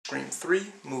Scream 3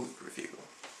 movie review.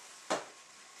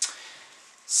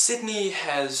 Sydney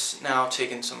has now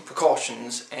taken some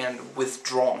precautions and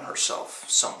withdrawn herself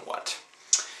somewhat.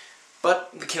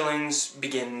 But the killings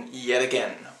begin yet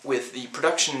again with the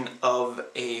production of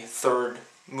a third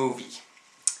movie.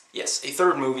 Yes, a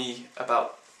third movie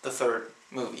about the third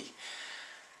movie.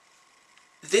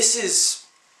 This is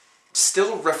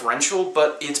still referential,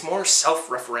 but it's more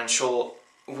self-referential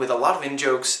with a lot of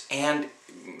in-jokes and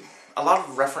a lot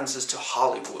of references to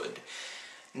Hollywood.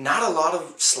 Not a lot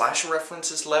of slasher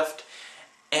references left,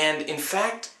 and in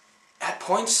fact, at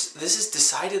points, this is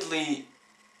decidedly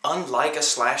unlike a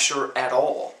slasher at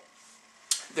all.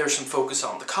 There's some focus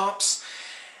on the cops,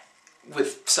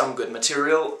 with some good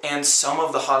material, and some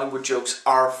of the Hollywood jokes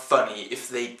are funny if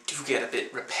they do get a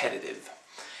bit repetitive.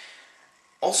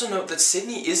 Also note that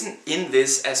Sydney isn't in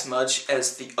this as much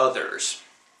as the others.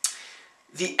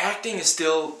 The acting is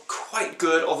still quite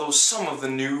good, although some of the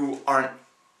new aren't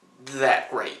that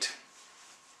great.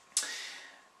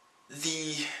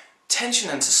 The tension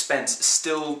and suspense is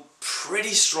still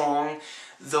pretty strong,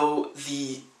 though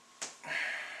the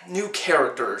new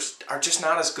characters are just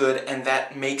not as good, and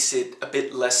that makes it a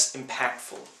bit less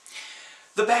impactful.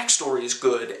 The backstory is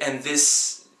good, and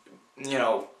this,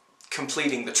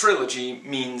 completing the trilogy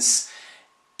means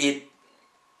it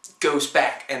goes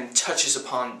back and touches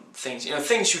upon things.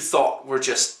 Things you thought were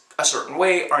just a certain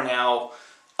way are now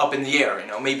up in the air,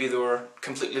 maybe they were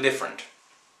completely different.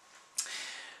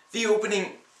 The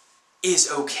opening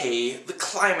is okay, the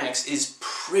climax is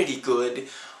pretty good,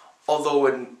 although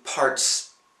in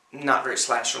parts not very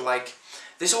slasher-like.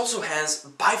 This also has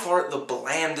by far the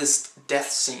blandest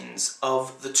death scenes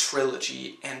of the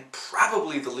trilogy, and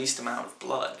probably the least amount of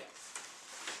blood.